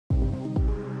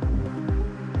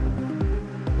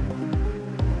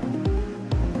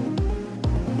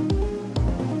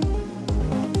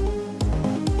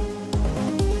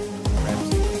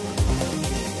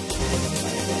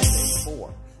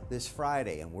is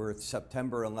Friday, and we're at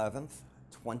September 11th,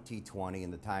 2020,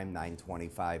 and the time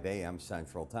 9:25 a.m.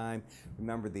 Central Time.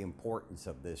 Remember the importance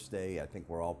of this day. I think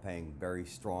we're all paying very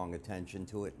strong attention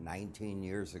to it. 19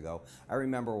 years ago, I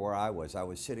remember where I was. I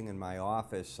was sitting in my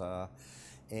office,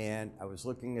 and I was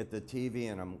looking at the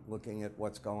TV, and I'm looking at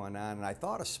what's going on, and I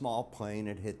thought a small plane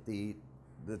had hit the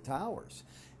towers.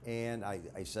 And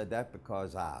I said that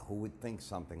because, who would think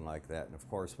something like that? And of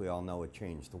course, we all know it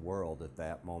changed the world at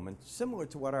that moment, similar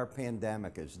to what our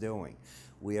pandemic is doing.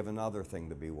 We have another thing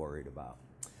to be worried about.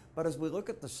 But as we look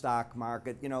at the stock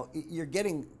market, you know, you're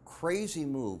getting crazy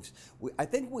moves. I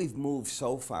think we've moved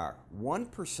so far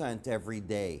 1% every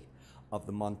day of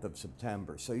the month of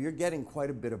September. So you're getting quite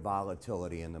a bit of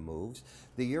volatility in the moves.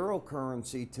 The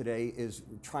eurocurrency today is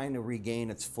trying to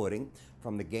regain its footing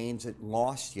from the gains it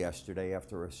lost yesterday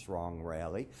after a strong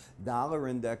rally. Dollar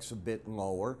index a bit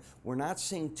lower. We're not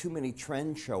seeing too many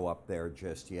trends show up there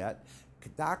just yet.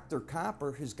 Dr.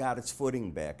 Copper has got its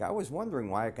footing back. I was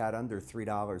wondering why it got under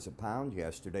 $3 a pound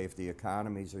yesterday if the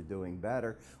economies are doing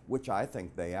better, which I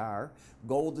think they are.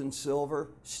 Gold and silver,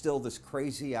 still this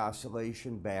crazy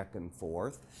oscillation back and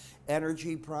forth.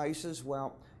 Energy prices,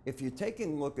 well, if you're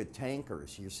taking a look at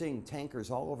tankers, you're seeing tankers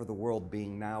all over the world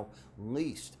being now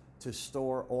leased to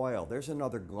store oil. There's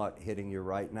another glut hitting you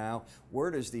right now.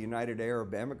 Word is the United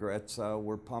Arab Emirates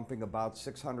were pumping about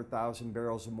 600,000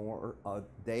 barrels more a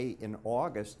day in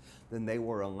August than they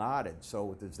were allotted.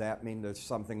 So does that mean there's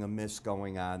something amiss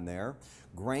going on there?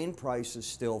 Grain prices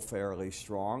still fairly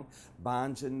strong.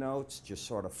 Bonds and notes just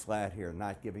sort of flat here,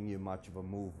 not giving you much of a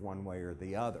move one way or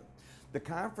the other. The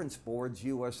Conference Board's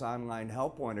U.S. Online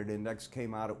Help Wanted Index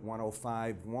came out at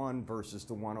 105.1 versus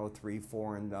the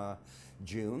 103.4 in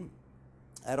June.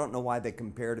 I don't know why they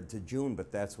compared it to June, but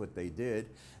that's what they did.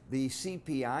 The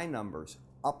CPI numbers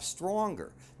up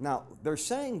stronger. Now, they're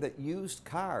saying that used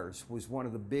cars was one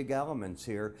of the big elements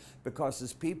here because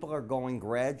as people are going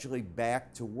gradually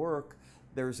back to work,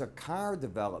 there's a car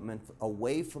development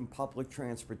away from public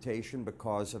transportation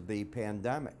because of the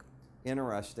pandemic.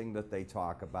 Interesting that they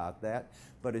talk about that,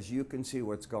 but as you can see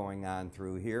what's going on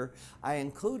through here, I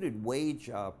included wage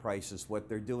prices, what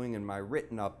they're doing in my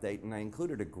written update, and I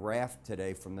included a graph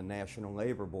today from the National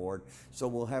Labor Board, so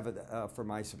we'll have it for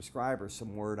my subscribers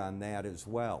some word on that as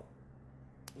well.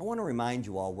 I want to remind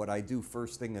you all what I do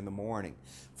first thing in the morning.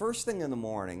 First thing in the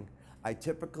morning, I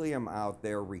typically am out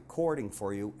there recording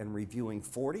for you and reviewing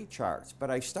 40 charts,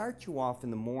 but I start you off in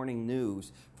the morning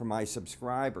news for my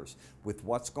subscribers with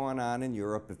what's going on in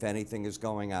Europe, if anything is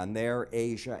going on there,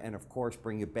 Asia, and of course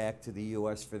bring you back to the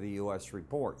U.S. for the U.S.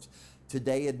 reports.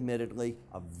 Today, admittedly,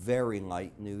 a very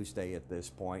light news day at this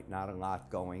point, not a lot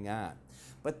going on.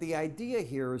 But the idea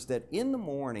here is that in the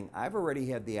morning, I've already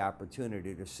had the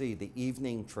opportunity to see the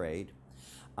evening trade.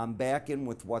 I'm back in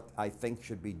with what I think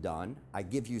should be done. I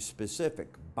give you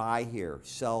specific, buy here,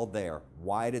 sell there,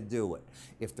 why to do it.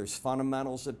 If there's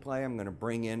fundamentals at play, I'm going to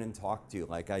bring in and talk to you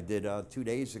like I did 2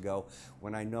 days ago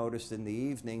when I noticed in the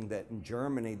evening that in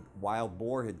Germany, wild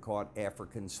boar had caught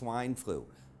African swine flu.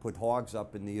 Put hogs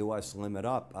up in the U.S., limit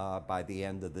up by the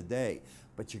end of the day.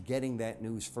 But you're getting that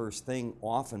news first thing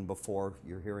often before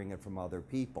you're hearing it from other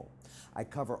people. I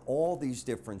cover all these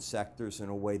different sectors in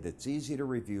a way that's easy to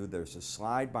review. There's a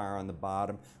slide bar on the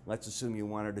bottom. Let's assume you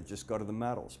wanted to just go to the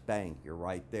metals. Bang, you're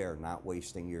right there, not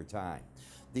wasting your time.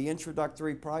 The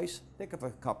introductory price, think of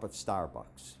a cup of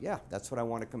Starbucks. Yeah, that's what I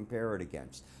want to compare it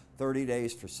against. 30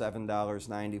 days for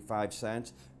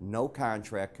 $7.95, no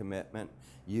contract commitment.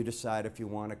 You decide if you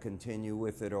want to continue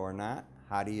with it or not.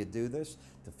 How do you do this?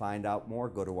 To find out more,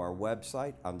 go to our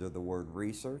website under the word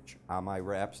research. I'm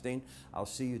Ira Epstein. I'll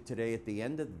see you today at the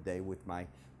end of the day with my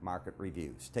market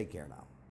reviews. Take care now.